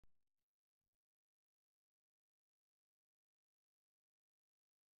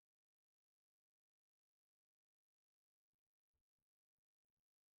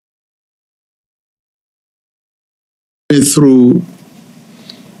through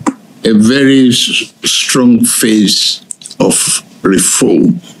a very strong phase of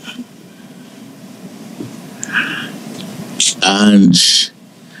reform. And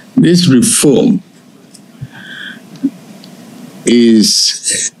this reform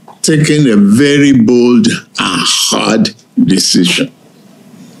is taking a very bold and hard decision.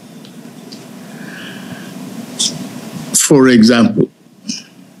 For example,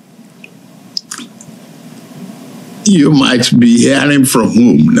 you might be hearing from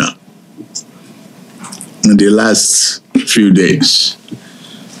home now in the last few days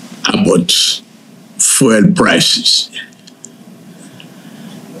about fuel prices.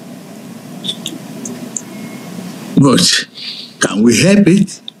 But can we help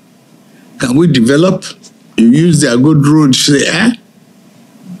it? Can we develop? You use their good roads there.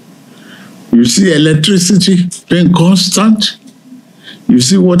 You see electricity being constant. You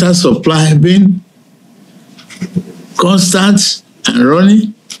see water supply being constant and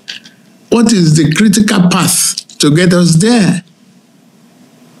running. What is the critical path to get us there?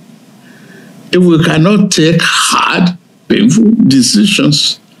 If we cannot take hard, painful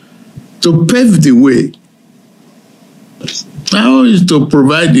decisions to pave the way, how is to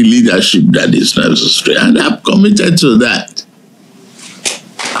provide the leadership that is necessary? And I'm committed to that.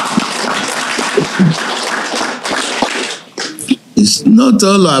 It's not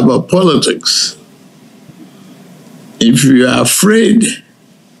all about politics. If you are afraid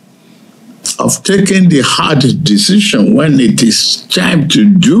of taking the hard decision when it is time to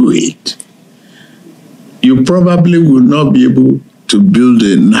do it, you probably will not be able to build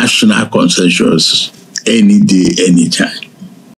a national consensus any day, anytime.